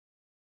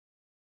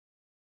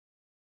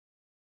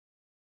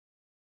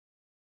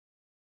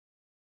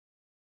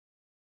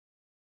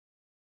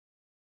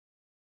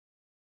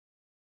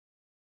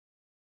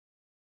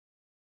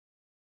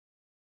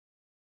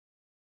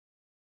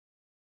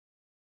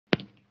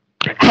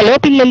Hello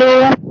పిల్లలు,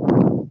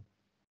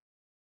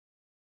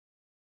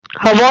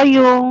 how are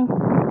you?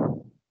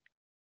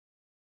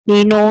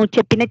 నేను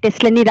చెప్పిన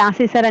టెస్ట్లన్నీ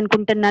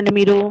రాసేసారనుకుంటున్నాను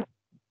మీరు.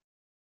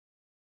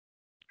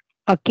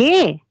 ఓకే,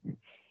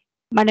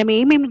 మనం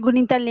ఏమేమి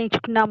గుణింతాలు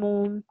నేర్చుకున్నాము?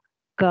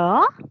 క,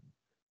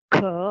 ఖ,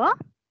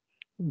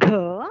 ఘ,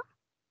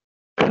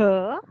 ఘ,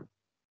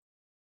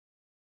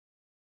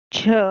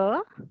 ఛ,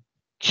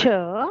 ఛ,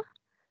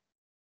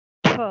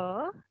 ఠ,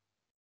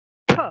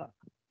 ఠ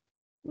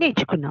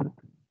నేర్చుకున్నాము.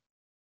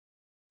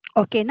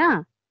 ఓకేనా?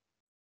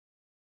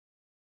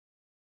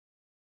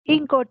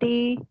 ఇంకోటి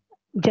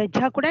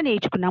జజ్జా కూడా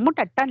నేర్చుకున్నాము,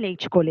 టట్టా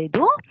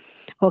నేర్చుకోలేదు.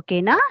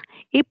 ఓకేనా?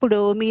 ఇప్పుడు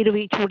మీరు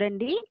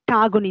చూడండి,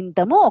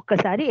 టాగునింతము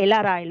ఒక్కసారి ఎలా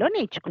రాయాలో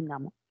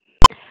నేర్చుకుందాము.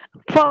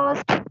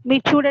 ఫస్ట్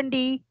మీరు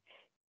చూడండి,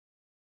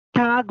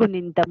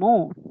 టాగునింతము.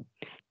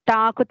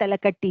 టాకు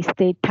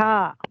తలకట్టిస్తే ఠా,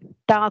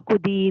 టాకు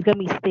దీర్ఘం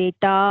ఇస్తే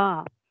టా,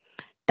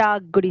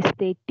 టాకు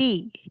గుడిస్తే టీ,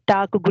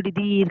 టాకు గుడి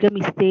దీర్ఘం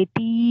ఇస్తే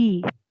టీ,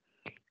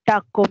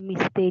 టాకు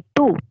కొమ్మిస్తే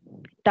టు,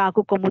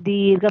 టాకు కొమ్ము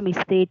దీర్ఘం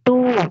ఇస్తే టూ,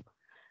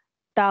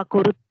 టాకు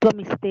రుత్వం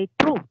ఇస్తే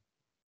ట్రూ,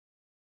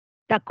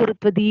 టాకు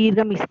రుత్వ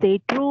దీర్ఘం ఇస్తే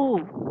ట్రూ,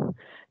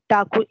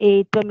 టాకు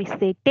ఏత్వం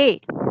ఇస్తే టే,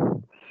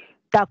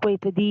 టాకు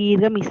ఏత్వ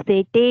దీర్ఘం ఇస్తే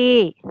టే,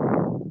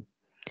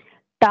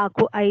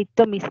 టాకు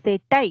ఐత్వం ఇస్తే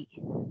టై,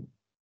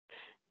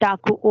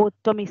 టాకు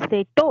ఓత్వం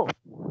ఇస్తే టో,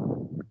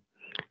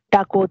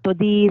 టాకు ఓత్వ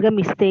దీర్ఘం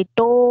ఇస్తే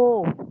టో,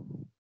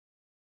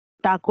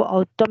 టాకు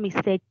ఔత్వం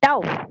ఇస్తే టౌ,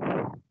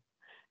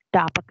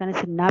 టా పక్కన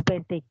సున్నా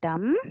పెడితే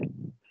టం,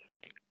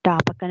 టా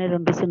పక్కన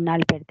 2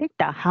 సున్నాలు పెడితే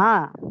టహా.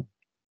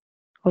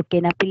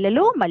 ఓకేనా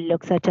పిల్లలు? మళ్ళీ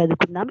ఒకసారి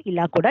చదువుకుందాం.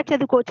 ఇలా కూడా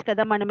చదువుకోవచ్చు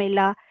కదా మనం.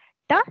 ఇలా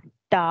ట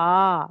టా,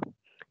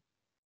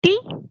 T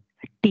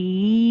tea,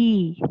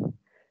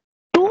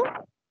 to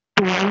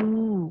two,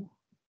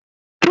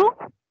 true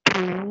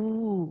true,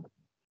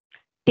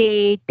 టే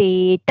టే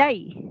టై,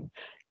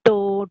 టో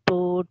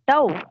టో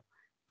టౌ,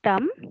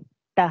 టం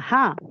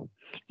టహా.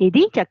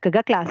 ఇది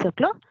చక్కగా క్లాస్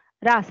వర్క్ లో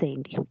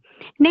రాసేయండి.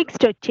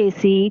 నెక్స్ట్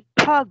వచ్చేసి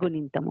ఠ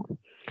గుణింతము.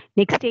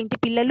 నెక్స్ట్ ఏంటి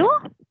పిల్లలు?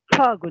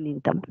 ఠ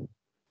గుణింతము.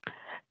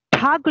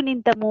 ఠ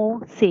గుణింతము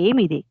సేమ్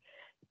ఇది.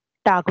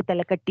 టాకు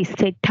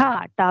తలకట్టిస్తే ఠా,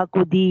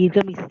 టాకు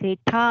దీర్ఘం ఇస్తే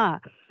ఠా,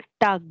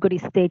 టాకు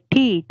గుడిస్తే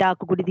ఠీ,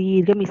 టాకు గుడి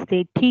దీర్ఘం ఇస్తే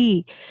ఠీ,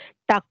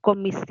 టాకు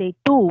కొమ్మిస్తే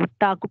టూ,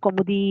 టాకు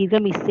కొమ్ము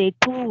దీర్ఘం ఇస్తే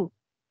టూ,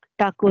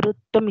 టాకు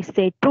రుత్వం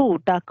ఇస్తే ట్రూ,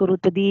 టాకు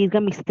రుత్వ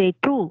దీర్ఘం ఇస్తే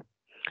ట్రూ,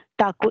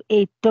 టాకు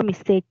ఏత్వం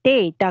ఇస్తే టే,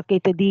 టాకు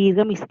ఏత్వ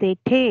దీర్ఘం ఇస్తే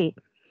ఠే,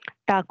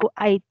 టాకు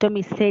ఐత్వం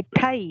ఇస్తే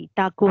ఠై,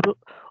 టాకు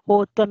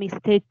ఓత్వం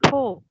ఇస్తే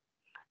ఠో,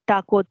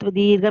 టాకు ఓత్వ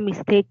దీర్ఘం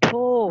ఇస్తే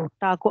ఠో,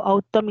 టాకు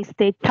ఔత్వం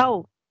ఇస్తే ఠౌ,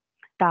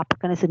 టా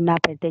పక్కన సున్నా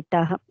పెడితే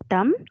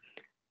టం,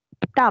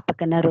 టా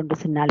పక్కన 2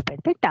 సున్నాలు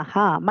పెడితే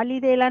టహా. మళ్ళీ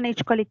ఇది ఎలా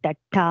నేర్చుకోవాలి?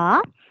 టట్టా,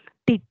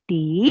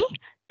 టిట్టి,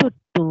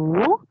 టుట్టు,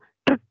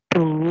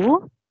 టుట్టు,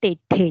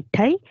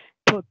 టెట్టెట్టై,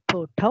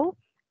 టొట్టొట్టౌ,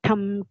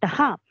 ఠం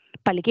టహా.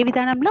 పలికే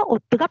విధానంలో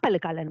ఒత్తుగా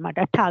పలకాలన్నమాట.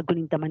 ఠా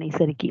గుణింతం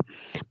అనేసరికి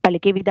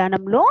పలికే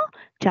విధానంలో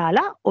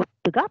చాలా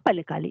ఒత్తుగా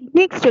పలకాలి.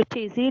 నెక్స్ట్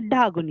వచ్చేసి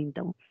ఢా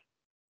గుణింతం.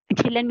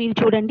 చిల్లని మీరు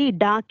చూడండి,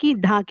 డాకి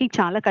ఢాకి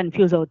చాలా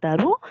కన్ఫ్యూజ్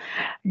అవుతారు.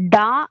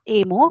 డా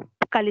ఏమో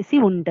కలిసి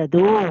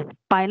ఉండదు.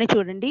 పైన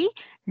చూడండి,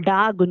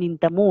 డా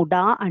గుణింతము.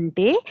 డా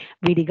అంటే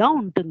విడిగా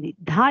ఉంటుంది,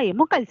 ధా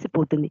ఏమో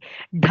కలిసిపోతుంది.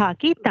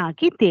 ఢాకి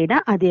తాకి తేడా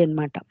అదే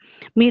అన్నమాట.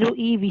 మీరు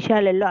ఈ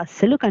విషయాలలో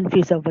అస్సలు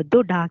కన్ఫ్యూజ్ అవ్వద్దు.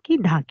 డాకి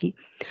ఢాకి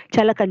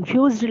చాలా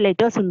కన్ఫ్యూజ్డ్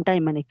లెటర్స్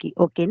ఉంటాయి మనకి.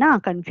 ఓకేనా?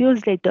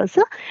 కన్ఫ్యూజ్డ్ లెటర్స్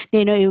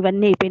నేను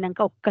ఇవన్నీ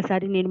అయిపోయినాక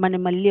ఒక్కసారి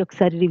మనం మళ్ళీ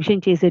ఒకసారి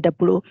రివిజన్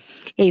చేసేటప్పుడు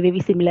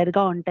ఏవేవి సిమిలర్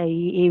గా ఉంటాయి,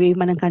 ఏవేవి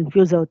మనం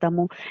కన్ఫ్యూజ్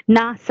అవుతాము.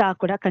 నా సా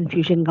కూడా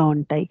కన్ఫ్యూజన్ గా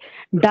ఉంటాయి.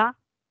 డా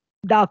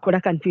డా కూడా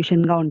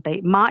కన్ఫ్యూషన్ గా ఉంటాయి.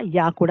 మా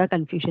యా కూడా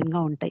కన్ఫ్యూషన్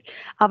గా ఉంటాయి.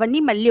 అవన్నీ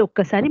మళ్ళీ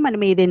ఒక్కసారి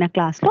మనం ఏదైనా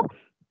క్లాస్ లో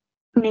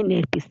నేను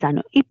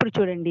నేర్పిస్తాను. ఇప్పుడు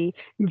చూడండి,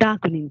 డా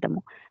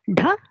గుణింతము.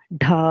 ఢ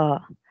ఢ,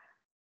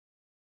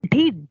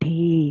 ఢి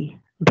ఢీ,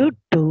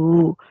 ఢుడ్డు,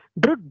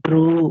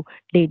 డ్రుడ్రు,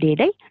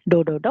 డేడేడై,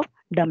 డోడోడౌ,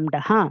 డం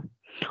డహ.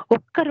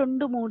 ఒక్క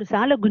 2-3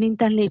 సార్లు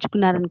గుణింతాలు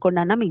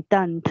నేర్చుకున్నారనుకోండి అన్న, మిగతా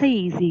అంతా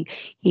ఈజీ.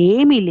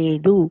 ఏమీ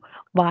లేదు,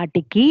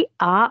 వాటికి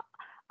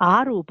ఆ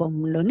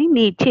రూపంలోని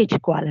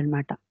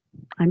చేర్చుకోవాలన్నమాట.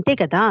 అంతే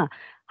కదా?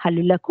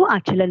 హల్లులకు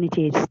అచ్చులని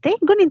చేర్చితే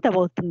గుణింతం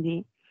అవుతుంది.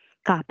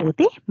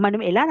 కాకపోతే మనం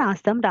ఎలా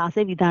రాస్తాం,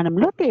 రాసే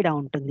విధానంలో తేడా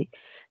ఉంటుంది.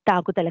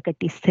 టాకు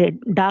తలకట్టిస్తే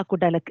డాకు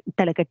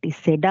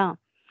తలకట్టిస్తే డా,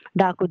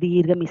 డాకు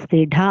దీర్ఘం ఇస్తే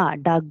ఢా,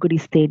 డాకు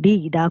గుడిస్తే డి,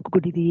 డాకు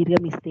గుడి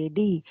దీర్ఘం ఇస్తే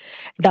డి,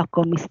 డాకు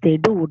కొమ్మిస్తే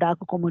డు,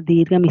 డాకు కొమ్ము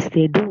దీర్ఘం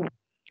ఇస్తే డు,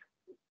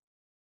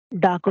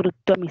 డాకు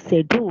రుత్వం ఇస్తే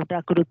డు,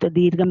 డాకు రుత్వ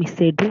దీర్ఘం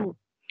ఇస్తే డు,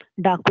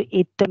 డాకు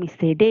ఎత్వం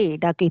ఇస్తే డే,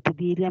 డాకు ఎత్తు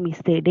దీర్ఘం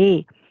ఇస్తే డే,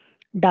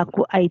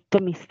 డాకు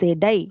ఐత్వం ఇస్తే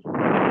డై,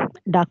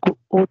 డాకు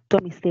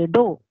ఓత్వం ఇస్తే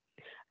డో,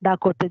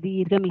 డాకు ఒత్త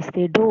దీర్ఘం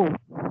ఇస్తే డో,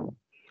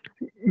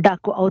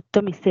 డాకు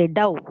ఔత్వం ఇస్తే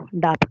డౌ,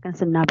 డా పక్కన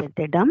సున్నా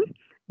పెడితే డం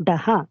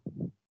డహ.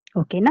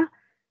 ఓకేనా?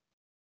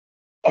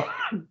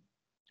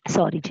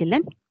 Sorry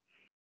children.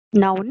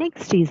 Now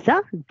next is the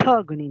ఢ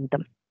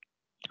గుణింతం.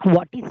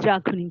 What is ఢ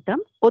గుణింతం?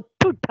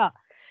 ఒత్తు ఢ.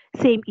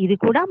 సేమ్ ఇది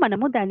కూడా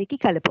మనము దానికి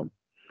కలపం.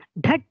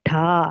 ఢ ఢ,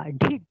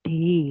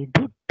 ఢిడ్డి,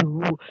 ఢుట్టు,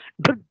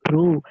 do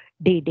డ్రు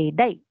day day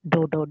die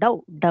do do డౌ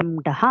డమ్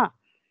డహ.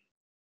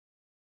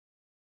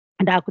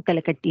 డాకు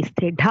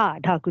తలకట్టిస్తే ఢా,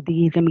 ఢాకు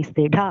దీర్ఘం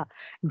ఇస్తే ఢా,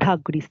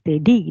 ఢాకుడిస్తే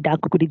డి,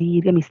 డాకు కుడి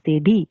దీర్ఘం ఇస్తే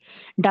డి,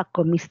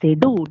 డాక్కొమ్మిస్తే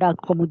డు,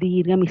 డాకు కొమ్ము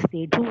దీర్ఘం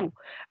ఇస్తే ఢు,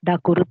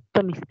 డాకు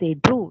వృత్తం ఇస్తే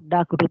ఢు,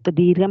 డాకు వృత్త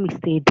దీర్ఘం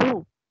ఇస్తే ఢు,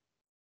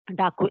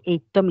 డాకు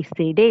ఏత్తం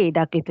ఇస్తే డే,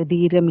 డాకు ఎత్తు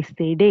దీర్ఘం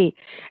ఇస్తే డే,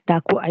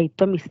 డాకు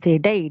ఐత్తం ఇస్తే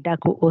డై,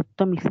 డాకు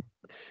ఒత్తం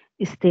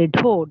ఇస్తే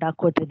ఢో,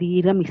 డాకు ఒత్త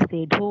దీర్ఘం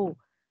ఇస్తే ఢో,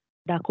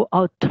 డాకు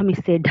ఔత్తం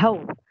ఇస్తే ఢౌ,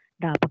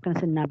 డా పక్కన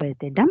సున్నా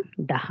పెడితే డమ్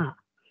డహ.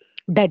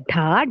 డఢ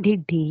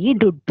డిడ్డి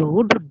డుడ్డు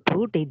డుడ్డు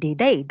డిడ్డి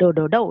డై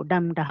డోడో డౌ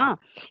డమ్ డహ.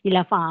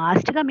 ఇలా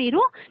ఫాస్ట్గా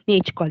మీరు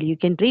నేర్చుకోవాలి. You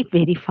can read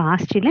very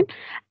fast children.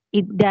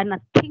 They are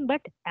nothing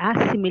but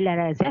as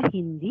similar as a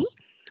Hindi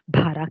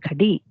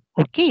bharakadi.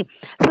 Okay,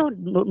 so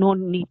no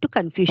need to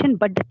confusion,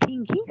 but the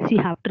thing is you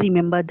have to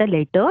remember the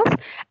letters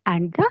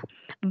and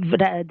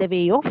the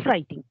way of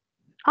writing.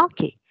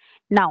 Okay,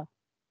 now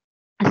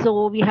so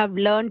we have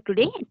learned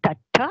today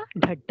tatta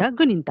dhatta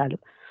gunintalu.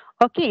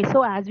 Okay,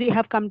 so as we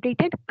have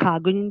completed ka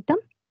gunintam,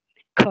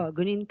 kha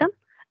gunintam,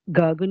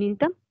 ga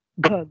gunintam,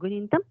 gha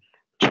gunintam,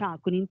 cha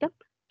gunintam,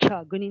 cha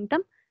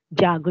gunintam,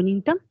 ja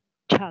gunintam,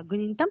 cha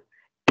gunintam,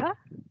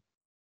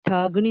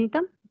 tha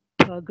gunintam,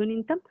 tha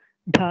gunintam,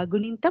 dha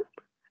gunintam,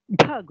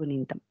 dha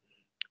gunintam.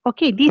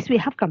 Okay, these we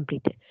have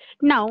completed.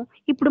 Now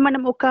ఇప్పుడు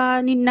మనం ఒక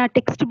నిన్న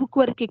text book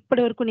వరకు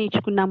ఎప్పటి వరకు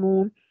నేర్చుకున్నాము?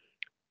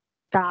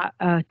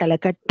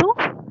 తలకట్టు,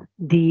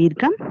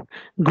 దీర్ఘం,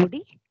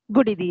 గుడి,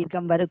 గుడి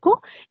దీర్ఘం వరకు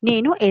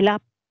నేను ఎలా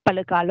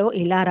పలకాలో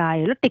ఎలా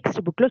రాయాలో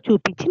టెక్స్ట్ బుక్ లో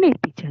చూపించి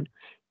నేర్పించాను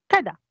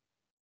కదా.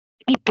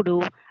 ఇప్పుడు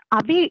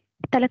అవి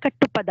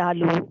తలకట్టు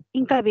పదాలు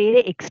ఇంకా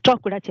వేరే ఎక్స్ట్రా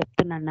కూడా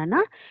చెప్తున్నాను నాన్న,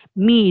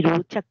 మీరు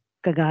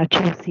చక్కగా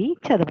చూసి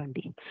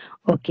చదవండి.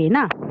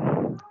 ఓకేనా?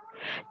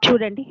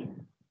 చూడండి,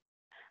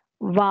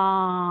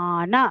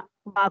 వాన,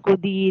 వాకు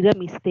దీర్ఘం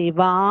ఇస్తే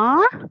వా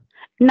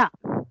న,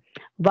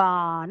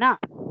 వాన.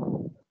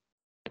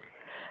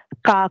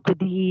 కాకు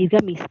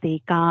దీర్ఘం ఇస్తే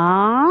కా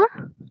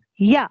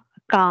య,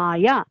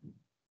 కాయ.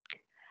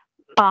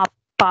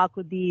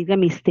 పాకు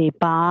దీర్ఘం ఇస్తే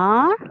పా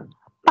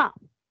ప,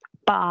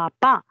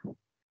 పాప.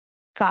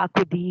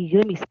 కాకు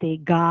దీర్ఘం ఇస్తే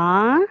గా,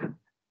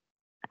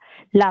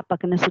 లా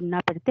పక్కన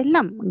సున్నా పెడితే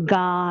లం,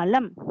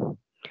 గాలం.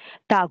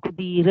 తాకు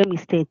దీర్ఘం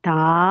ఇస్తే తా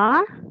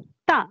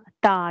త,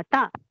 తాత.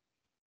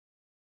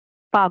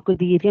 పాకు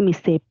దీర్ఘం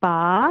ఇస్తే పా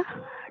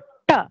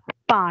ట,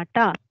 పాట.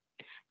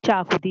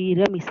 చాకు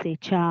దీర్ఘం ఇస్తే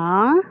చా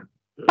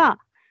ప,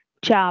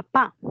 చాప.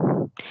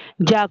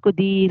 జాకు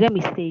దీర్ఘం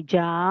ఇస్తే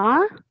జా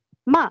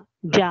మ,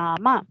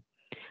 జామ.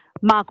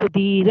 మాకు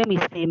దీర్ఘం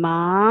ఇస్తే మా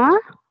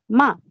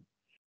మ.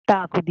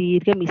 తాకు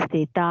దీర్ఘం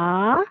ఇస్తే తా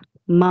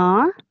మ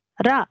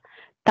ర,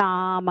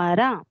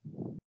 తామర.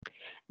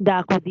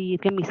 దాకు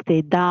దీర్ఘం ఇస్తే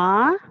దా,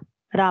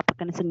 రా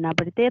పక్కన సున్నా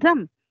పెడితే రం,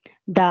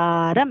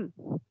 దారం.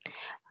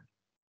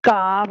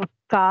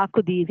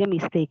 కాకు దీర్ఘం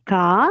ఇస్తే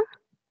కా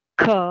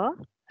ఖ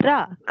ర,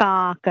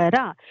 కాకర.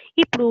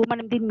 ఇప్పుడు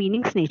మనం దీని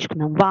మీనింగ్స్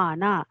నేర్చుకున్నాం.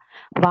 వాన,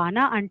 వాన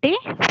అంటే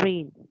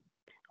రెయిన్,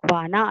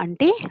 వాన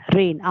అంటే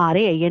రెయిన్,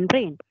 RAIN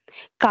రెయిన్.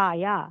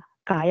 కాయ,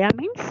 కాయ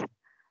means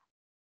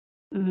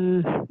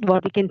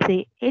what we can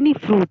say any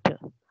fruit.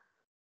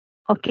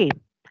 Okay,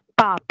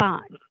 papa,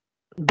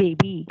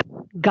 baby.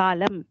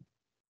 Galam,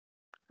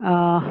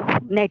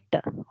 net.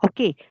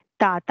 Okay,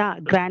 tata,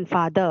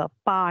 grandfather.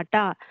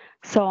 Pata,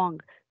 song.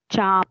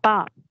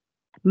 Chapa,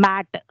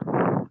 mat.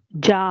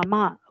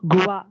 Jama,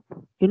 guava,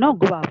 you know,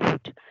 guava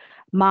fruit.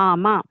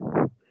 Mama,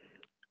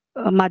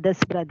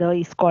 mother's brother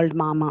is called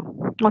mama.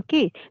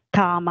 Okay,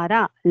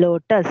 thamara,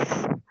 lotus.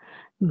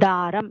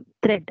 Daram,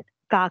 thread.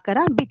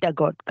 Kakara, bitter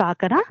gourd.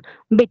 Kakara,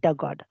 bitter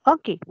gourd.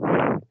 Okay,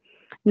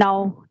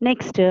 now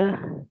next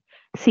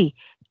see,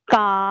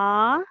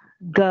 ka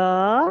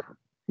ga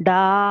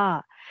da.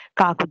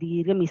 కాకు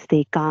దీర్ఘం ఇస్తే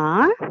కా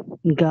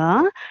గా,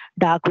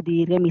 డాకు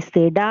దీర్ఘం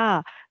ఇస్తే డా,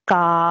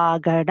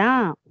 కాగడ.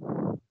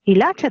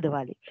 ఇలా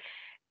చదవాలి.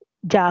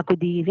 జాకు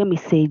దీర్ఘం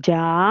ఇస్తే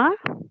జా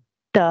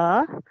త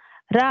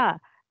రా,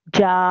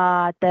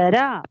 జాతర.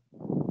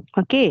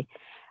 ఓకే,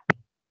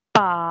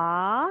 పా,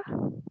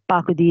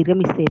 పాకు దీర్ఘం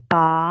ఇస్తే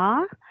పా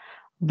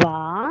వా,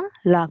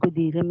 లాకు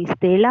దీర్ఘం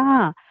ఇస్తే లా,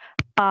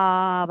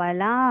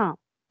 పావలా.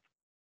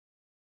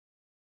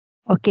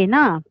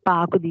 ఓకేనా?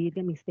 పాకు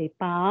దీర్ఘం ఇస్తే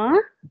పా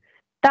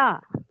త,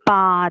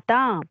 పాత.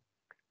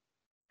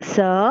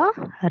 స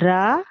ర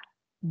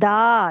దా,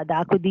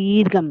 దాకు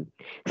దీర్ఘం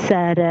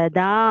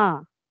సరదా.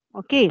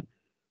 ఓకే,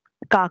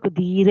 కాకు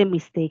దీర్ఘం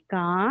ఇస్తే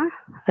కా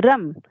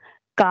రం,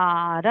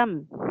 కారం.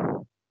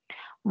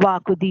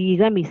 వాకు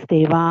దీర్ఘం ఇస్తే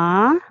వా,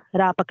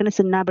 రా పక్కన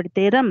సున్నా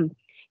పెడితే రం,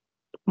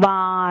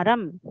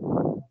 వారం.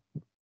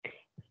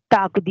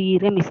 తాకు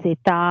దీర్ఘం ఇస్తే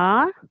తా,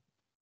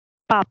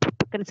 పాప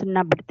పక్కన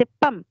సున్నా పెడితే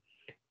పం,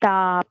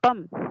 తాపం.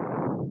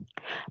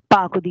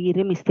 పాకు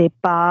దీర్ఘం ఇస్తే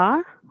పా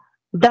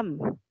దం,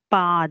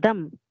 పాదం.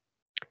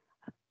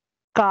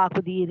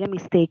 కాకు దీర్ఘం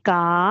ఇస్తే కా,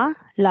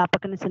 లా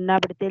పక్కన సున్నా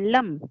పెడితే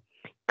లం,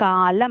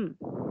 కాలం.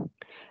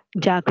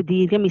 జాకు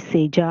దీర్ఘం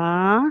ఇస్తే జా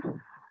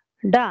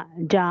డ,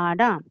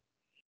 జాడ.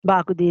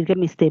 బాకు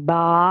దీర్ఘం ఇస్తే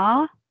బా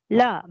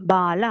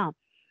బాల.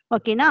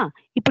 ఓకేనా?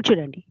 ఇప్పుడు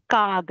చూడండి,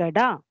 కాగడ.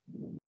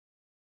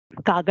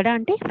 కాగడ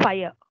అంటే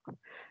ఫైర్.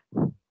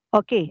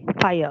 Okay,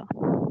 fire.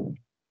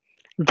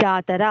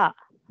 జాతర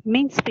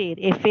means fair,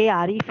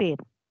 FARE, fair.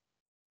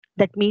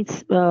 That means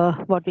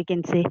what we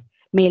can say,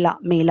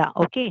 mela.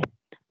 Okay.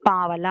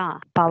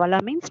 Pavala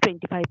means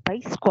 25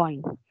 paise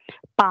coin.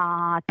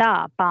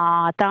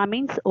 Pata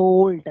means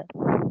old.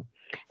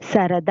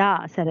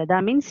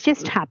 Sarada means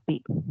just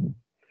happy.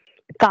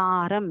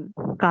 Karam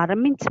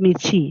means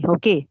mirchi.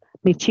 Okay,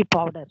 mirchi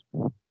powder.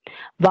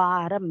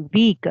 Varam,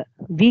 week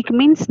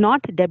means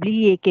not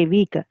WEAK,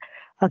 week.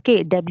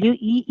 Okay,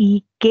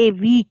 WEEK,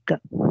 week.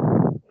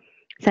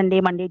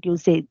 Sunday, Monday,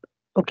 Tuesday.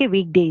 Okay,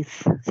 weekdays,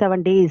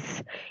 7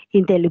 days.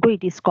 In Telugu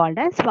it is called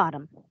as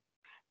varam.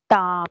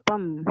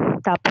 Tapam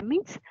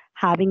means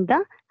having the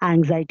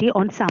anxiety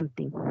on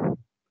something.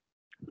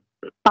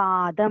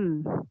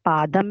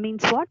 Padam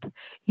means what?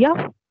 Your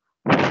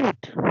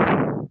foot.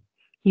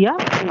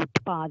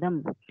 Padam.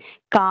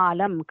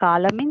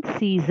 Kalam means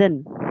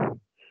season.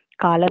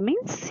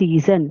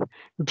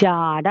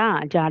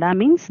 Jada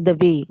means the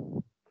way,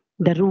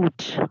 the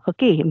route.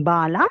 Okay,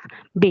 bala,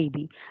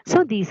 baby.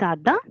 So these are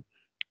the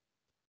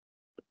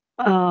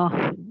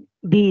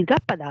దీర్ఘ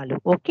పదాలు.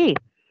 Okay,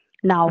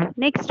 now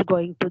next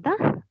going to the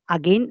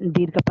again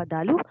దీర్ఘ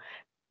పదాలు.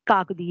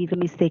 కాకు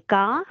దీర్ఘం ఇస్తే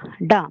కా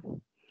డ,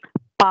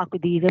 పాకు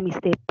దీర్ఘం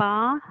ఇస్తే పా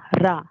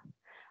రా,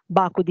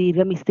 బాకు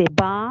దీర్ఘం ఇస్తే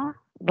బా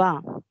వా,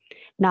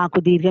 నాకు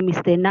దీర్ఘం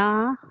ఇస్తే నా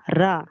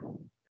రా,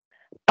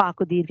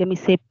 పాకు దీర్ఘం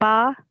ఇస్తే పా,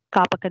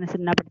 కా పక్కన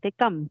సున్నా పెడితే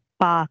కం,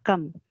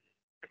 పాకం.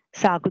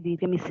 సాకు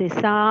దీర్ఘం ఇస్తే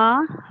సా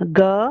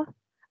గ,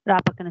 రా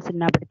పక్కన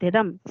సున్నా పెడితే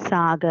రం,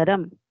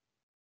 సాగరం.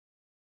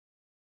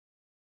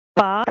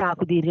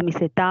 పాకు దీర్ఘం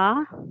ఇస్తే తా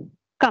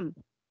కం,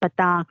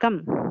 పతాకం.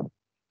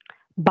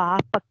 బా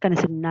పక్కన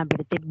సున్నా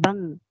పెడితే బం,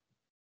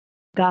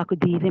 గాకు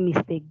దీర్ఘం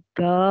ఇస్తే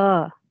గ,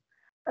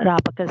 రా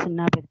పక్కన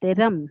సున్నా పెడితే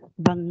రం,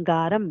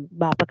 బంగారం.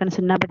 బా పక్కన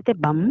సున్నా పెడితే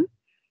బం,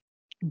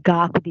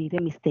 గాకు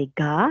దీర్ఘం ఇస్తే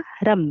గా,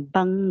 రం,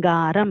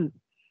 బంగారం.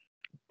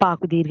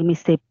 పాకు దీర్ఘం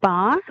ఇస్తే పా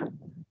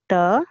త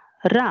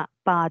ర,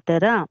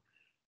 పాతర.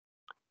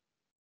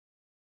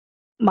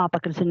 మా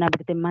పక్కన సున్నా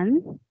పెడితే మన్.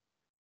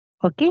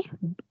 ఓకే,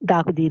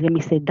 దాకు దీర్ఘం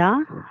ఇస్తే దా,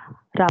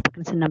 రా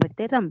పక్కన సున్నా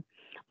పెడితే రం,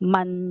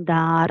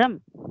 మందారం.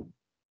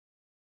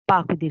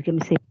 పాకు దీర్ఘం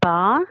ఇస్తే పా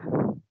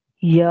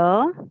య,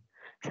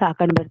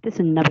 సాకన పెడితే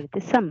సున్నా పెడితే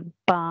సం,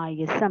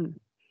 పాయసం.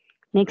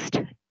 నెక్స్ట్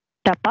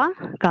టప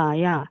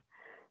కాయ.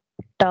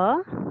 ట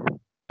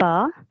ప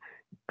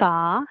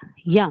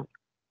కాయ.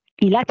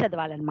 ఇలా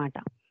చదవాలన్నమాట.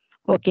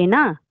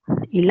 ఓకేనా?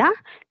 ఇలా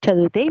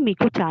చదివితే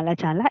మీకు చాలా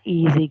చాలా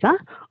ఈజీగా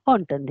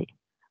ఉంటుంది.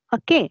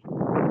 ఓకే,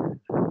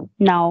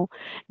 నౌ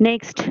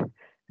నెక్స్ట్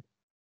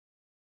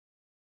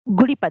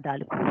గుడి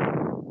పదాలు.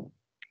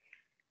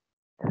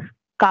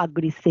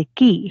 కాగుడిస్తే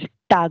కి,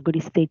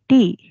 టాగుడిస్తే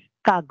టీ,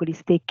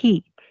 కాగుడిస్తే కి,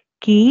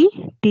 కి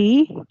టీ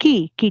కి,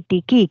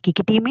 కిటికీ.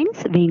 కిటికీ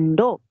మీన్స్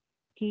విండో.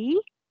 కి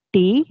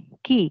టీ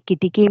కి,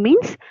 కిటికీ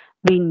మీన్స్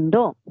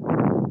విండో.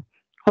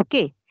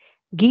 ఓకే,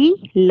 గి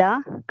ల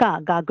క,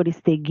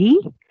 గాగుడిస్తే గి,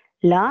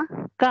 ల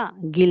క,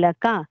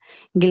 గిలక.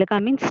 గిలక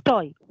means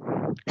toy.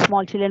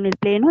 Small children will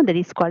play, no, that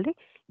is called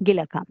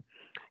gilaka.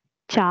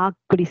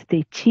 Chakuriste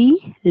chi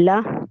la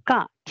ka,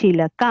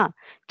 chilaka.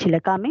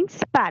 Chilaka means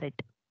parrot.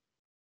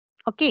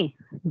 Okay,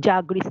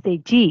 jaguriste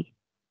ji,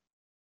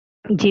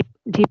 ji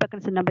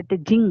pakkana sunna bette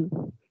jing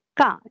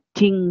ka,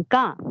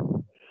 jinka.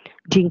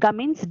 Jinka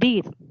means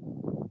deer.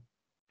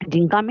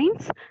 Jinka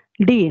means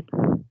deer.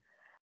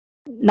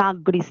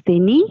 Naguriste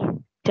ni,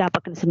 ja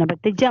pakkana sunna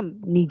bette jam,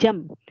 nijam.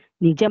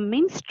 Nijam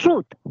means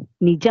truth.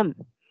 Nijam.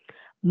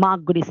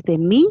 Maguriste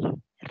mi,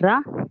 ra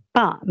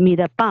pa,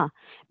 mirapa.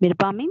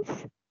 Mirapa means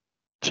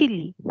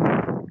chilli.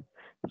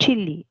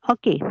 Chilli.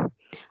 Okay.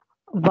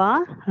 Va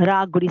ra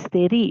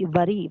guriste ri,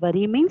 vari.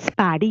 Vari means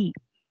paddy.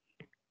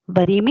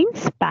 Vari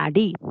means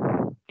paddy.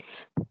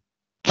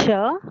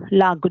 Cha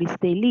la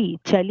guriste li,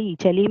 chali.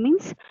 Chali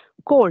means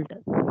cold.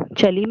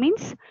 Chali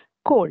means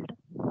cold.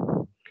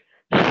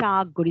 Sha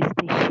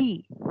guriste she.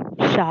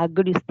 Sha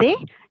guriste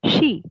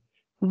she.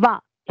 Va,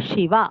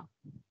 Shiva.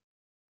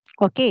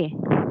 Okay.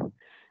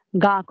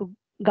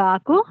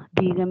 గాకు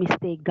దీర్ఘం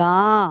ఇస్తే గా.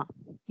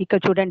 ఇక్కడ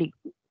చూడండి,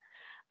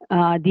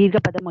 దీర్ఘ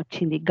పదం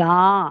వచ్చింది గా.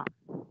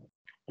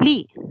 లి,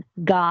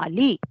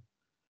 గాలి.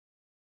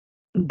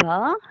 బ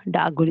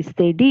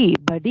డాగుడిస్తే డి,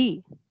 బడి.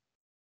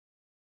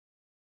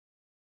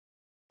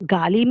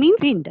 గాలి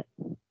means wind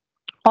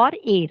are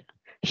air.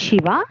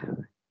 Shiva,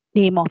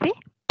 name of A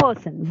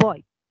person,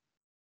 bye.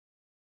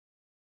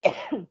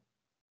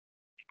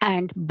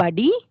 And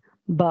బడి,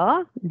 బ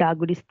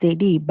డాగుడిస్తే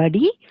డి,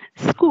 బడి,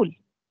 school.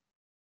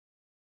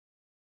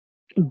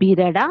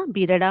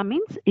 Birada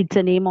means it's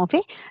a name of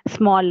a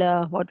small,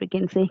 what we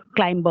can say,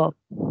 climber.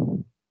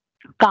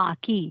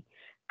 Kaki,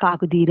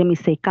 kaku dhiram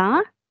is say ka,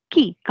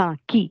 ki,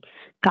 kaki.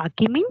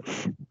 Kaki means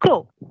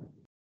crow.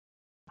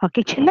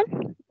 Okay,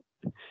 children.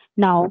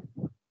 Now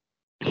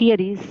here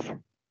is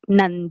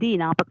Nandi.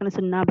 Na pakkana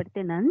sunna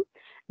pedithe nan,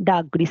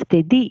 dagudiste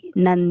di,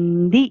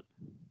 Nandi.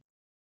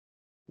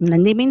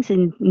 Nandi means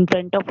in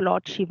front of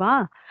Lord Shiva,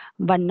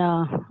 one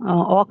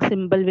ox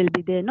symbol will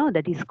be there, no?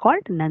 That is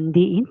called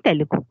Nandi in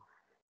Telugu.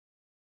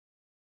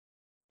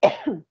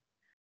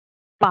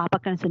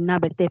 పాపకన సున్నా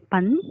పెడితే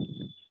పన్,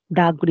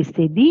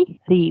 దాగుడిస్తే the,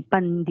 రి,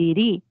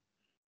 పందిరి.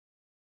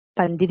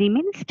 Pandiri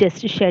means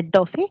just shed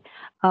of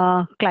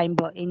a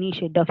climber, any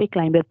shed of a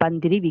climber.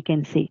 Pandiri we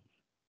can say.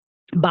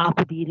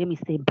 బాకు దీర్ఘం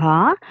ఇస్తే భా,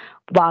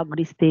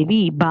 వాగుడిస్తే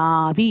వి,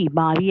 బావి.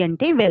 బావి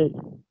అంటే వెల్.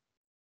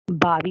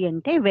 बावी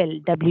అంటే well,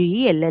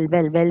 WELL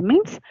well. Well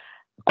means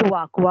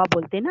कुआ. कुआ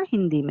बोलते ना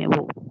हिंदी में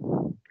वो.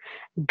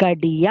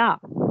 गडिया,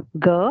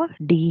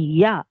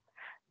 गडिया.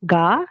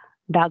 गा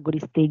डा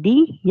गुडिस्ते डी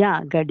या,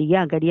 Gadiya.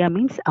 Gadiya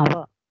means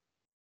our.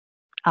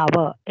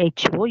 Our,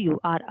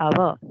 HOUR,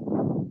 our.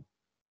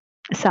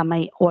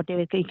 समय,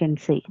 whatever you can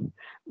say.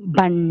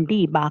 బండి,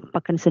 బాక్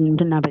పక్కన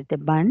సున్నా పెడితే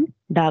బన్,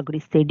 డా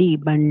గుడిస్తే డి,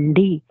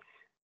 బండి.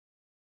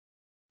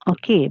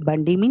 Okay,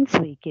 బండి means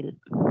vehicle.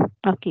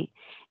 Okay.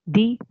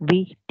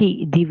 DVT,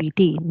 DVT.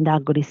 Da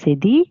gudiste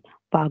di,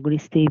 pa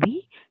gudiste vi,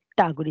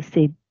 ta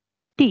gudiste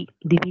ti.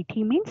 DVT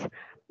means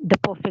the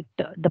perfect,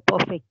 the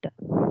perfect.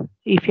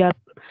 If you are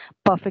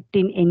perfect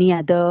in any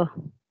other,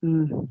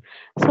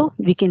 so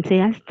we can say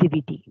as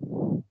DVT.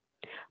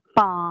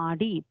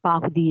 Padi, pa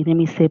gudire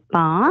se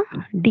pa,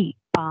 di,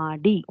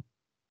 padi.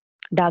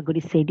 Da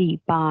gudiste di,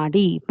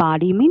 padi.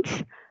 Padi means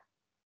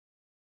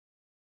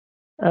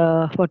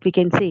what we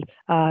can say,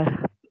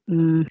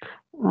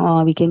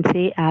 we can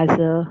say as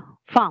a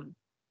farm.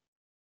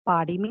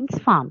 Padi means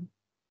farm,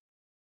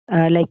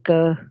 like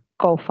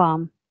cow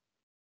farm,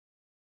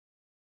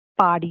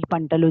 padi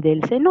pantalu,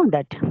 they'll say, no,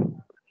 that.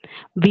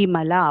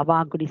 Vimala,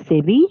 vagudise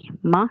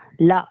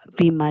vi-ma-la,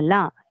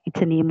 Vimala.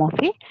 It's a name of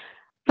a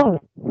flower.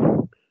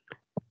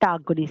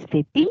 Tagudiste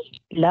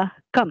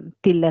tilakam,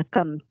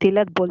 tilakam.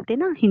 Tilak bolte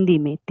na Hindi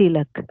में,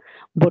 tilak,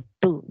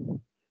 bottu.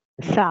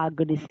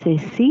 Sagudiste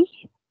si,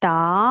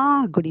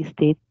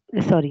 tagudiste,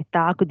 sorry,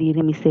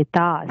 takudire mise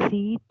ta,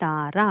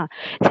 sitara.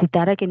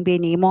 Sitara can be a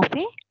name of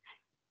a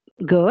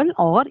girl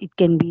or it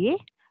can be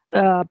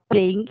a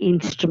playing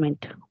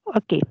instrument.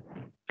 Okay.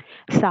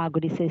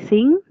 Sagudise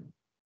sing,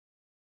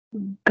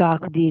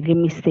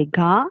 gakudirimise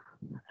ga,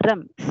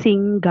 ram,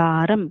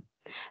 singaram.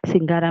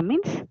 Singaram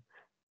means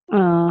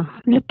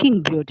looking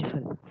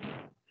beautiful,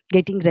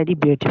 getting ready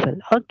beautiful.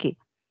 Okay.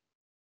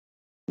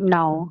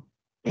 Now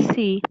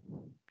see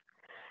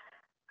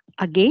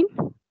again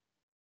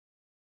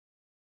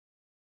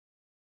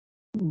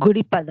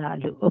గుడి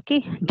పదాలు. Okay,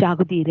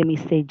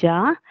 జాగుదీరమిస్తే జా,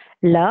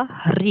 ల,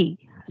 రి.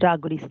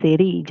 రాగుడిస్తే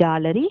రి,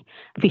 జాలరి,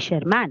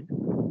 fisherman.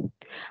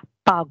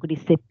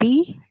 పాగుడిస్తే P,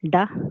 డ,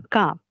 క,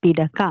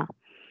 పిడక.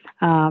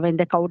 When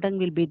the cow dung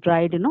will be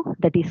dried,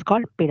 that is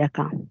called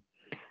pidaka.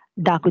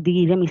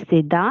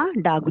 Dakudiyamiste da,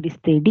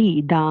 dagudiste di,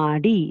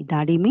 dadi.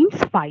 Dadi means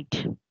fight.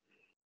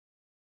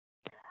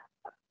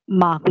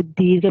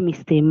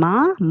 Makudiyamiste ma,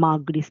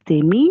 magudiste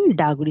mi,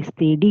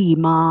 dagudiste di,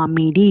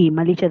 mamidi.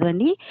 Mali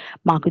chadvandi.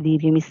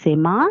 Makudiyamiste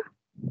ma,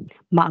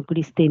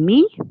 magudiste mi,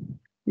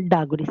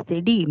 dagudiste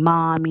di,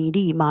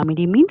 mamidi.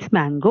 Mamidi means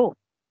mango.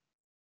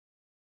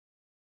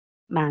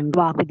 Mango.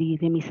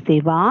 Vakudiyamiste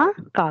va,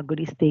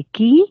 kagudiste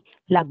ki,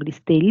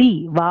 lagudiste li,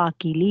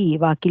 vakili.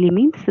 Vakili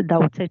means the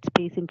outside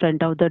space in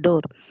front of the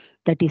door.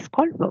 That is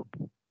called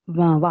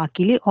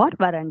vakili or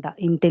veranda.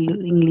 In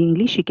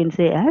English you can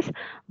say as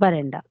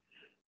veranda.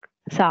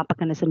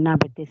 Sapakana sunna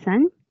bette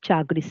san,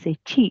 chagudiste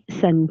chi,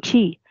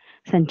 sanchi.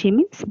 Sanchi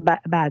means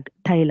bag,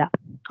 thaila.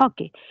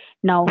 Okay.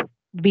 Now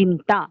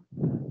vinta.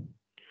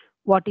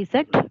 What is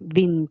that?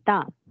 Vinta.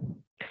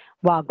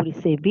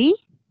 Vagudiste vi,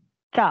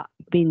 ta,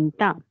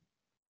 vinta.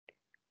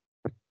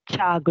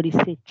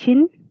 Chagudiste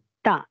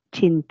chinta,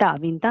 chinta.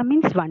 Vinta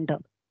means wonder.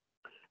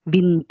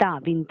 Vinta,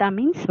 vinta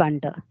means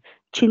wonder.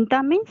 Chinta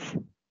means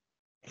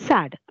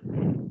sad.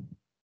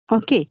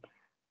 Okay.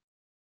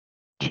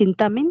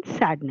 Chinta means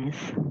sadness.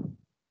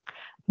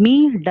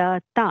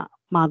 Midata,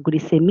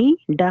 magudise mi,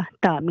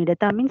 data.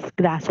 Midata means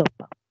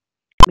grasshopper.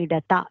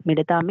 Midata,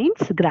 midata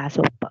means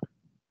grasshopper.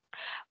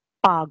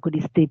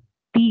 Pagudiste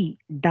pi,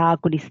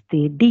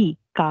 dagudiste di,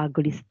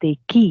 kagudiste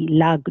ki,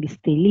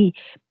 lagudiste li,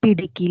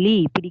 pidikili.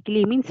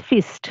 Pidikili means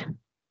fist.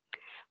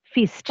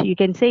 Fist. You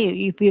can say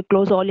if you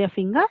close all your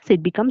fingers,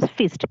 it becomes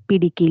fist.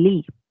 Pidikili.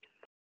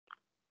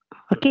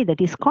 Okay,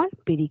 that is called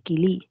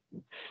pidikili.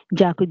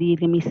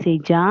 Jakudirgamise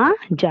ja,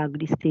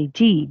 jagudiste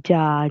ji,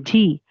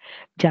 jaji.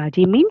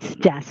 Jaji means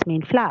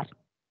jasmine flower.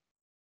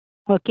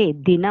 Okay,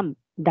 dinam.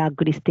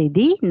 Dagudiste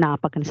di, na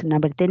pakan sunna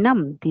berte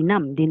nam.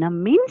 Dinam.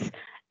 Dinam means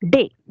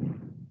day.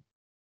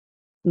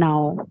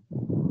 Now,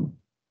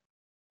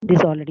 this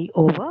is already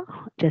over.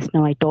 Just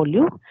now I told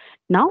you.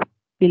 Now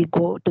we'll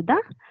go to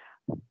the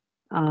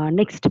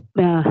next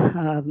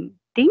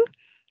thing.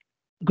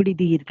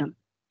 Gudidirgam.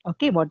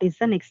 Okay, what is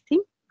the next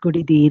thing?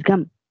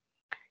 Gudidirgam.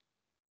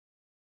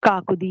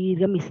 Kaku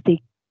dirgam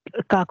iste,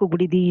 kaku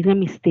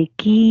gudidirgam iste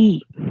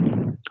ki.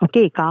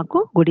 Okay,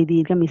 kaku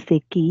gudidirgam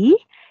iste ki,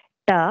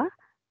 ta,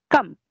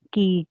 kam,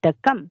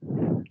 kitakam.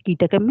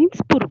 Kitakam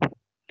means purugu,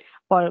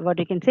 or what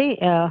you can say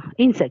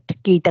insect.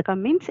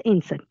 Kitakam means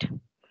insect.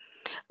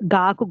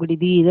 Gaku gudi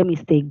దీర్ఘం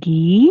ఇస్తే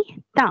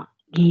గీత.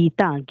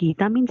 Geeta.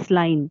 Geeta means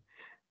line.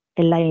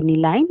 Line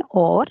line,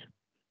 or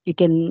you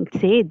can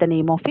say the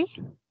name of a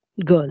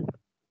girl.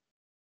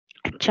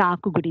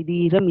 Chaku gudi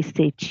దీర్ఘం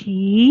ఇస్తే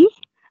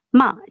చీమ.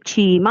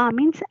 Chima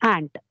means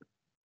ant.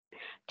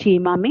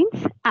 Chima means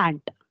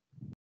ant.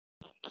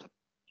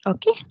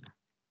 Okay.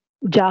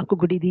 Jaku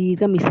gudi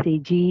దీర్ఘం ఇస్తే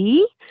G.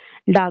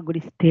 Da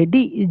gudiste D,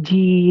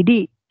 GD.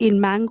 In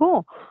mango,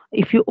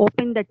 if you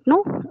open that, no,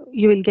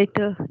 you will get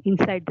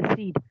inside the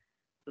seed,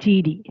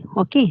 GD.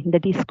 Okay,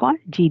 that is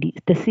called GD,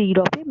 the seed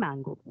of a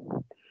mango.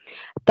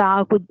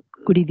 Taku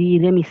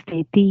kudidire miste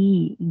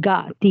tiga.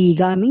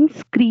 Tiga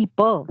means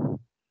creeper.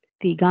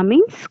 Tiga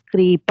means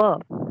creeper.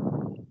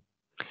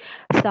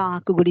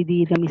 Saku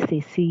kudidire miste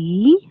si.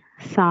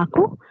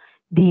 Saku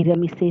dira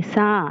miste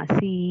sa.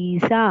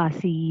 Sisa.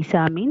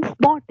 Sisa means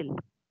bottle.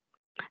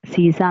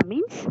 Sisa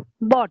means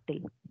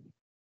bottle.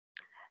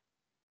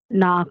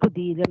 Naku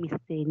దీర్ఘం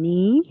ఇస్తే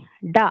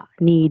నీడ.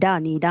 Nida.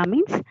 Nida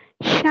means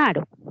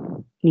shadow.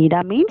 Nida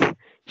means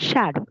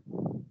shadow.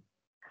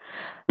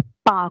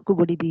 Paku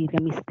గుడి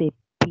దీర్ఘం ఇస్తే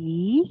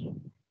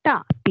పీట.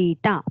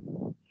 Pita.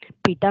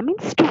 Pita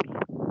means stool.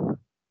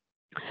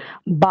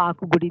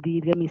 Baku గుడి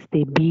దీర్ఘం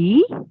ఇస్తే B.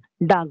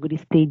 Da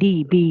గుడిస్తే D.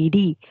 BD.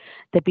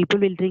 The people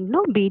will drink,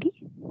 no, BD,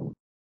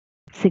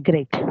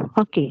 cigarette.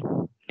 Okay.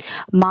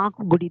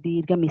 Maku గుడి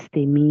దీర్ఘం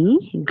ఇస్తే మీ.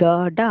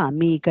 గడ.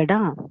 మీ గడ.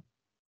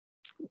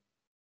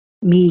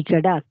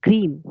 Meegada,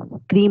 cream.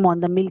 Cream on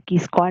the milk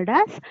is called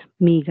as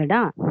meegada.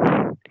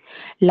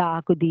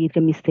 Laaku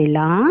దీర్ఘం ఇస్తే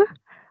లా.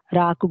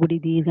 Raku gudi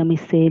దీర్ఘం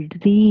ఇస్తే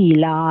రీ.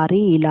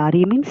 Lari.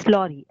 Lari means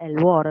lorry.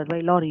 LORRY,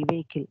 lorry,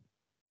 vehicle.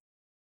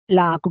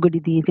 Laaku gudi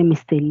దీర్ఘం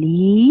ఇస్తే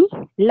లీ.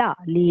 La.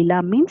 Leela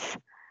means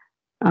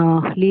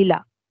Leela.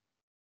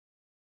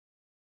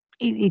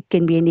 It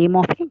can be a name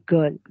of a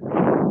girl.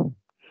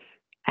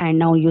 And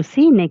now you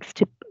see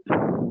next.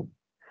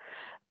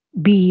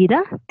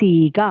 Bira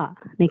Tiga.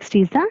 Next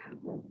is the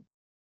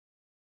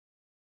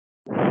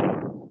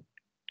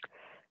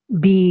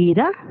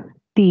Bira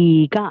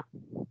Tiga.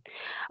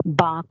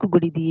 Baku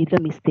gudi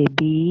దీర్ఘం ఇస్తే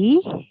B.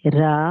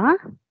 రా.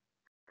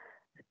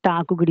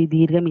 Talk గుడి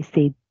దీర్ఘం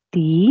ఇస్తే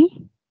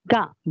తీగ.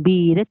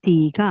 బీర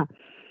తీగ.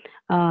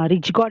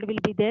 Rich God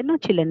will be there, no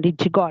children?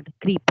 Rich God,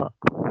 creeper.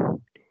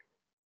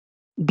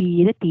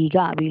 బీర తీగ.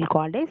 We will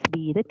call as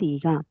బీర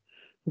తీగ.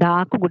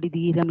 దాకు గుడి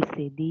దీర్ఘం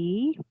ఇస్తే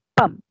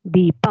దీపం.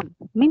 దీపం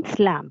means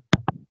lamp.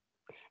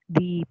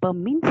 దీపం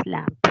means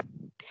lamp.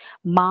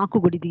 మాకు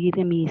గుడి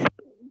దీర్ఘం మీసం.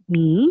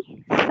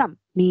 మీసం.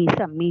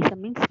 మీసం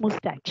means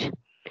mustache.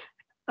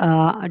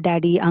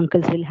 Daddy,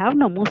 uncles will have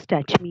no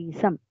mustache.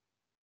 Meesam.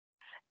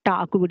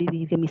 Taku gudi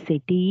దీర్ఘం ఇస్తే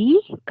టీ.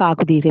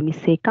 కాకు దీర్ఘం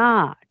ఇస్తే కా.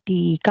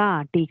 టీకా.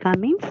 టీకా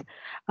means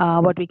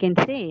what we can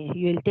say,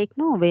 you will take,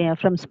 no,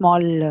 from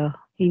small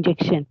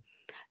injection.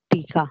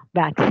 Tika,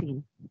 vaccine.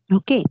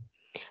 Okay.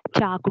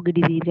 Chaku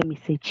gudi దీర్ఘం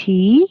ఇస్తే చీ.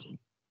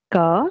 క.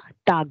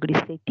 టాగుడి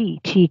ఇస్తే టీ.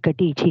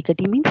 చీకటి.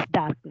 చీకటి means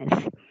darkness.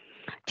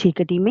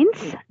 చీకటి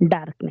means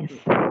darkness.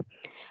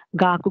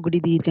 గాకు గుడి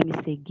దీర్ఘం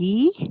ఇస్తే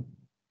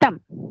గీతం.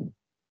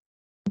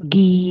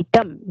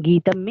 Geetam.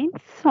 Geetam means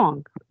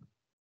song.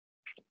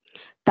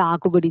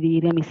 Taku gudi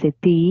దీర్ఘం ఇస్తే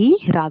తీ.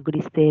 రాగుడి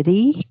ఇస్తే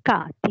రీకా.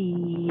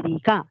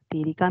 తీరిక.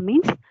 తీరిక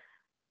means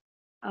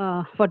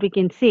what we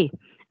can say,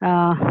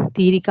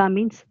 తీరిక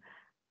means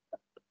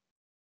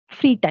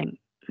free time.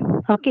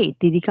 Okay,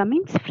 తీరిక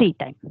means free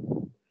time.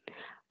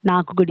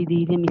 నాకు గుడి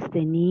దీర్ఘం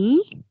ఇస్తే నీ.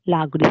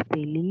 లాగుడి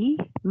ఇస్తే లీ.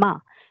 మా.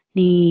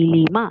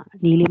 Neelima.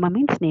 Neelima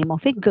means name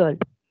of a girl.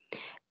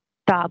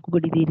 తాకు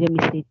గుడి దీర్ఘం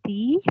ఇస్తే తీ.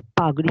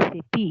 పాగుడి ఇస్తే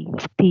పీ.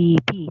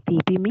 తీపి.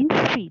 తీపి means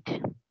sweet.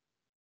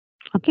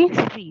 Okay,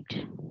 sweet.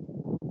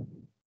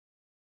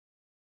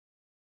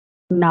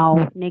 Now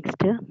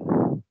next,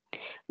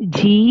 G.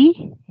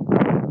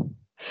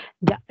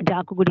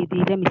 Jaku gudi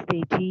దీర్ఘం ఇస్తే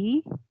జీ.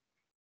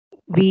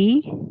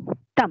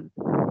 వితం.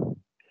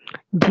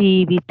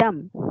 జీవితం.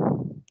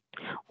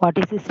 What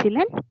is this,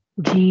 children?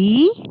 G.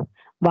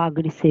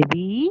 వాగుడిస్తే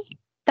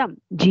వితం.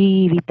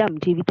 జీవితం.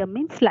 జీవితం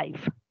means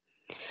life.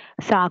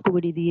 సాకు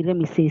గుడి దీర్ఘం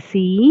ఇస్తే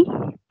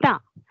సీత.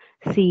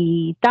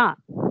 సీత.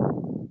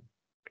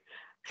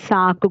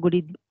 సాకు గుడి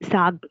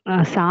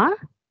సా.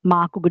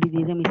 మాకు గుడి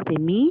దీర్ఘం ఇస్తే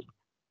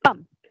మీపం.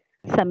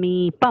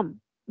 సమీపం.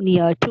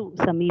 Near to.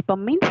 సమీపం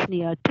means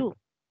near to.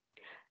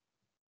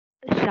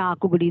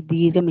 షాకు గుడి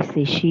దీర్ఘం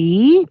ఇస్తే షీ.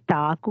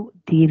 తాకు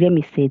దీర్ఘం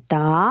ఇస్తే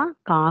తా.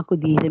 కాకు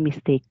దీర్ఘం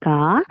ఇస్తే కా.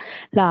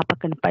 లా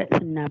పక్కన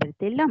సున్నా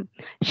పెడితే లం.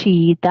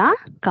 శీత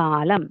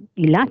కాలం.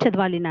 ఇలా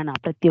చదవాలి నాన్న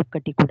ప్రతి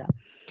ఒక్కటి కూడా.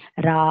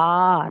 రా.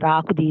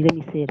 రాకు దీర్ఘం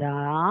ఇస్తే రా.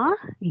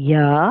 య.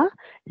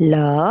 ల.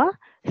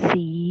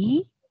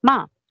 సీమ.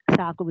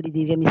 సాకు గుడి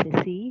దీర్ఘం ఇస్తే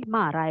సీమ.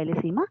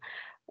 Rayalaseema,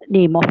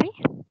 name of a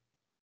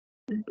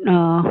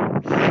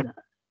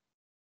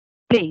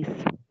place.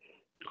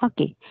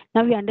 Okay,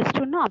 now we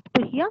understood, now up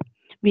to here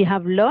we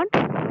have learned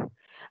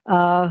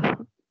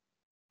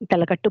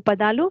తలకట్టు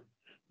పదాలు,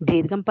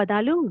 దీర్ఘం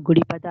పదాలు,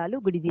 గుడి పదాలు,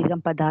 గుడి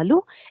దీర్ఘం పదాలు.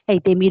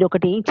 అయితే మీరు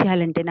ఒకటి ఏం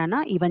చేయాలంటే నాన్న,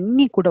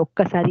 ఇవన్నీ కూడా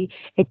ఒక్కసారి,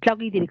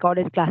 ఎట్లాగో ఇది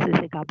రికార్డెడ్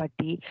క్లాసెసే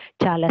కాబట్టి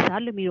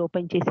చాలాసార్లు మీరు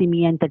ఓపెన్ చేసి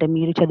మీ అంతటా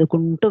మీరు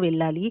చదువుకుంటూ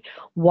వెళ్ళాలి.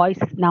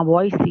 నా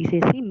వాయిస్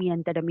తీసేసి మీ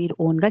అంతటా మీరు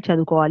ఓన్గా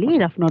చదువుకోవాలి.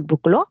 రఫ్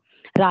నోట్బుక్లో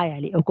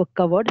రాయాలి.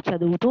 ఒక్కొక్క వర్డ్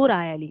చదువుతూ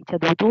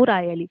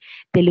రాయాలి.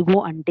 తెలుగు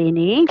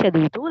అంటేనే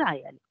చదువుతూ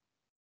రాయాలి.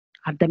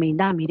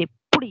 అర్థమైందా? మీరు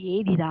ఎప్పుడు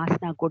ఏది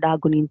రాసినా కూడా,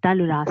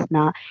 గుణింతాలు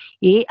రాసినా,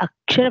 ఏ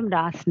అక్షరం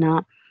రాసినా,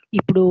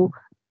 ఇప్పుడు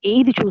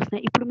ఏది చూసినా,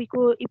 ఇప్పుడు మీకు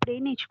ఇప్పుడు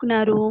ఏం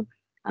నేర్చుకున్నారు?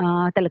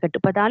 తలకట్టు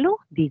పదాలు,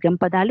 దీర్ఘం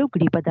పదాలు,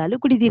 గుడి పదాలు,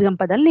 గుడి దీర్ఘం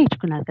పదాలు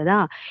నేర్చుకున్నారు కదా.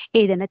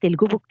 ఏదైనా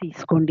తెలుగు బుక్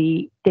తీసుకోండి.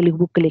 తెలుగు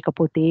బుక్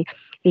లేకపోతే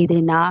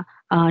ఏదైనా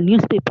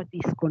న్యూస్ పేపర్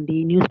తీసుకోండి.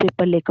 న్యూస్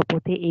పేపర్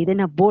లేకపోతే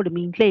ఏదైనా బోర్డు,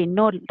 మీ ఇంట్లో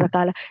ఎన్నో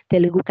రకాల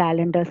తెలుగు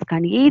క్యాలెండర్స్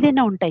కానీ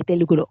ఏదైనా ఉంటాయి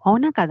తెలుగులో,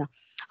 అవునా కదా.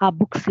 ఆ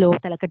బుక్స్లో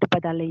తలకట్టు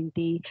పదాలు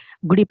ఏంటి,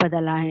 గుడి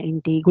పదాలు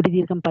ఏంటి, గుడి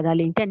దీర్ఘం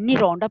పదాలు ఏంటి అన్నీ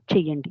రౌండప్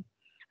చేయండి.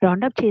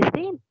 రౌండప్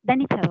చేస్తే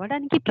దాన్ని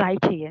చదవడానికి ట్రై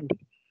చేయండి.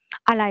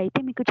 అలా అయితే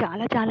మీకు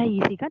చాలా చాలా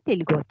ఈజీగా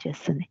తెలుగు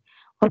వచ్చేస్తుంది.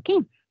 ఓకే.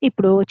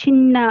 ఇప్పుడు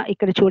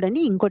ఇక్కడ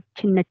చూడండి, ఇంకో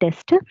చిన్న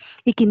టెస్ట్.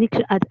 ఈ కింది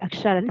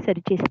అక్షరాలను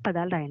సరిచేసి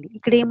పదాలు రాయండి.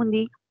 ఇక్కడ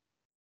ఏముంది?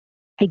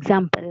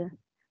 ఎగ్జాంపుల్,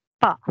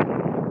 ప.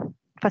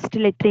 ఫస్ట్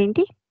లెటర్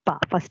ఏంటి? ప.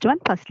 ఫస్ట్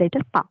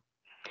లెటర్ ప.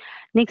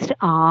 నెక్స్ట్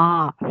ఆ.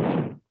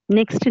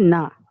 నెక్స్ట్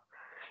నా.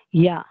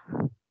 యా.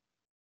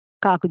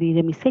 కాకు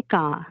దీర్ఘం ఇస్తే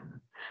కా.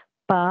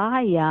 ప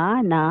యా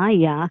నా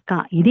యా కా.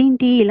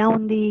 ఇదేంటి ఇలా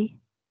ఉంది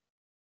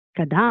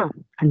కదా.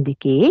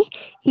 అందుకే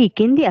ఈ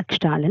కింది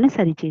అక్షరాలను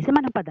సరిచేసి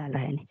మనం పదాలు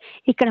రాయాలి.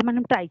 ఇక్కడ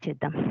మనం ట్రై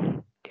చేద్దాం.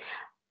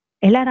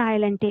 ఎలా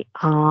రాయాలంటే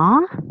ఆ,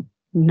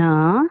 నా,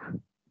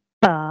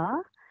 ప,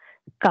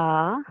 కా,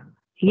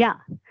 యా.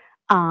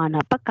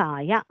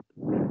 ఆనపకాయ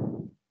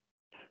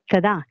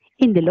కదా.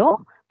 ఇందులో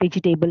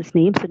వెజిటేబుల్స్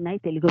నేమ్స్ ఉన్నాయి,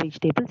 తెలుగు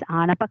వెజిటేబుల్స్.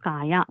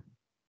 ఆనపకాయ.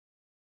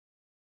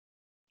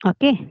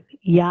 ఓకే.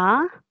 యా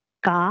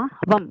కా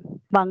వం,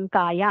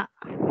 వంకాయ.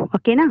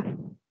 ఓకేనా.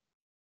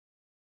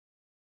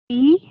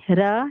 ఈ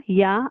ర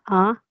యా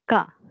ఆ క.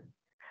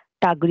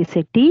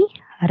 టాగుడిసెట్టి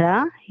ర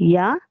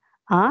యా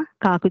ఆ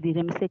కాకు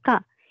దీర్ఘమిస్తే క.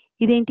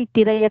 ఇదేంటి?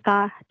 టిరయక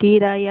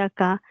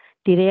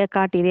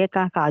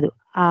కాదు.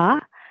 ఆ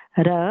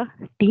ర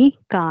టి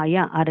కాయ,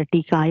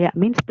 అరటికాయ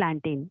మీన్స్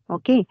ప్లాంటైన్.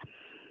 ఓకే.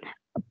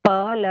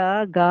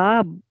 పలగా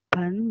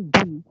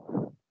బంధం.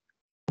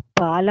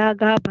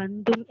 పాలగా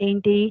బంధం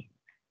ఏంటి?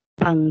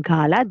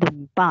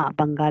 బంగాళాదుంప.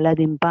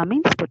 బంగాళాదుంప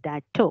మీన్స్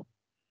పొటాటో.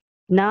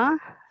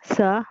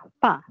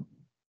 నసప.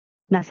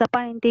 నసప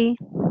ఏంటి?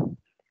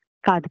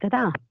 కాదు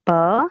కదా.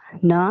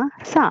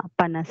 పనస,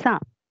 పనస.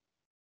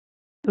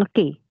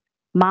 ఓకే.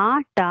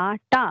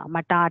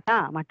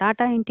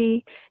 మటాటా ఏంటి?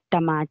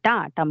 టమాటా.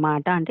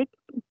 టమాటా అంటే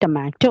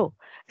టమాటో.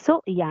 సో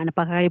ఈ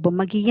ఆనపకాయ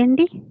బొమ్మ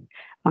గీయండి,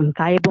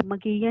 వంకాయ బొమ్మ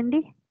గీయండి,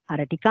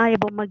 అరటికాయ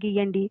బొమ్మ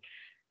గీయండి,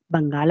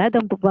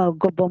 బంగాళాదుంప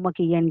బొమ్మ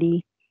గీయండి,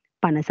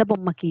 పనస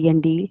బొమ్మ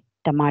గీయండి,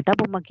 టమాటా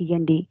బొమ్మ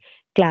గీయండి.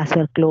 క్లాస్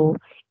వర్క్లో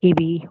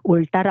ఇవి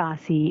ఉల్టా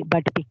రాసి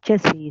బట్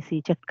పిక్చర్స్ వేసి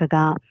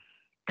చక్కగా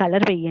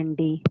కలర్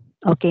వేయండి.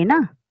 ఓకేనా.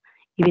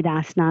 ఇవి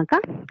రాసినాక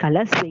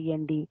కలర్స్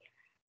వేయండి.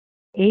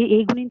 ఏ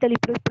గుణింతాలు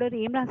ఇప్పుడు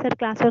ఏం రాశారు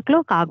క్లాస్ వర్క్లో?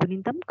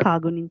 కాగుణింతం,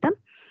 ఖాగుణింతం,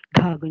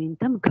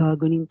 ఘాగుణింతం,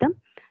 ఘగుణింతం,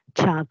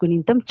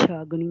 చాగుణింతం,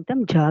 చగుణింతం,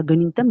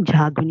 జాగుణింతం,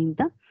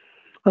 జాగుణింతం.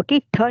 ఓకే.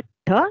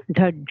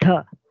 ఢ.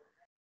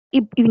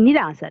 ఇవన్నీ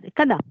రాశారు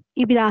కదా.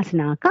 ఇవి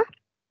రాసినాక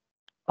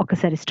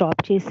ఒకసారి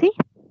స్టాప్ చేసి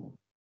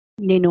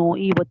నేను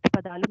ఈ ఒత్తు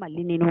పదాలు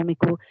మళ్ళీ నేను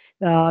మీకు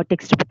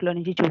టెక్స్ట్ బుక్లో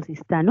నుంచి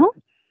చూసిస్తాను.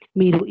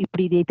 మీరు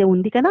ఇప్పుడు ఇదైతే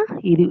ఉంది కదా,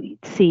 ఇది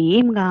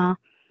సేమ్గా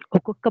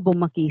ఒక్కొక్క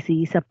బొమ్మ గీసి,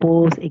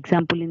 సపోజ్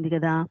ఎగ్జాంపుల్ ఉంది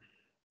కదా,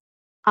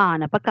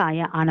 ఆనపకాయ.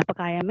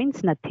 ఆనపకాయ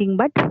means nothing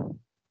but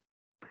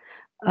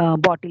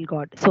bottle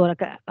gourd.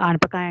 సోరకాయ.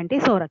 ఆనపకాయ అంటే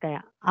సోరకాయ.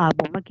 ఆ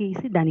బొమ్మ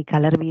గీసి దాని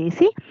కలర్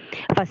వేసి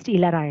ఫస్ట్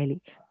ఇలా రాయాలి.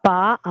 పా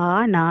ఆ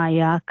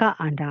నాయక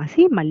అని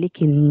రాసి మళ్ళీ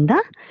కింద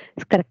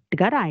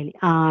కరెక్ట్గా రాయాలి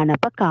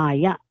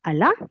ఆనపకాయ.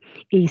 అలా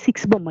ఈ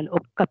 6 బొమ్మలు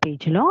ఒక్క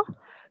పేజీలో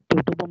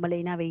 2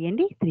 బొమ్మలైనా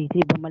వేయండి,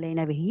 3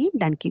 బొమ్మలైనా వేయి.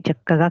 దానికి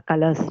చక్కగా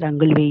కలర్స్,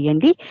 రంగులు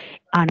వేయండి.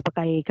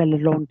 ఆనపకాయ ఏ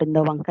కలర్లో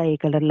ఉంటుందో, వంకాయ ఏ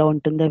కలర్లో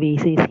ఉంటుందో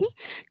వేసేసి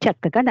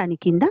చక్కగా దాని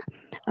కింద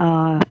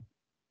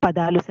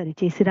పదాలు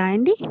సరిచేసి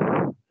రాయండి.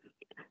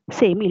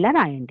 సేమ్ ఇలా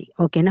రాయండి.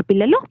 ఓకేనా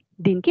పిల్లలు.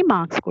 దీనికి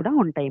మార్క్స్ కూడా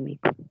ఉంటాయి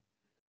మీకు.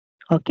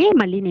 ఓకే.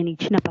 మళ్ళీ నేను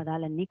ఇచ్చిన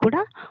పదాలన్నీ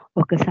కూడా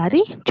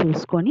ఒకసారి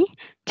చూసుకొని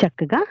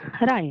చక్కగా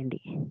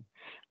రాయండి.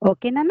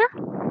 ఓకేనా.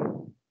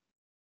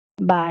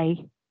 బాయ్.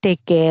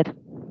 Take care.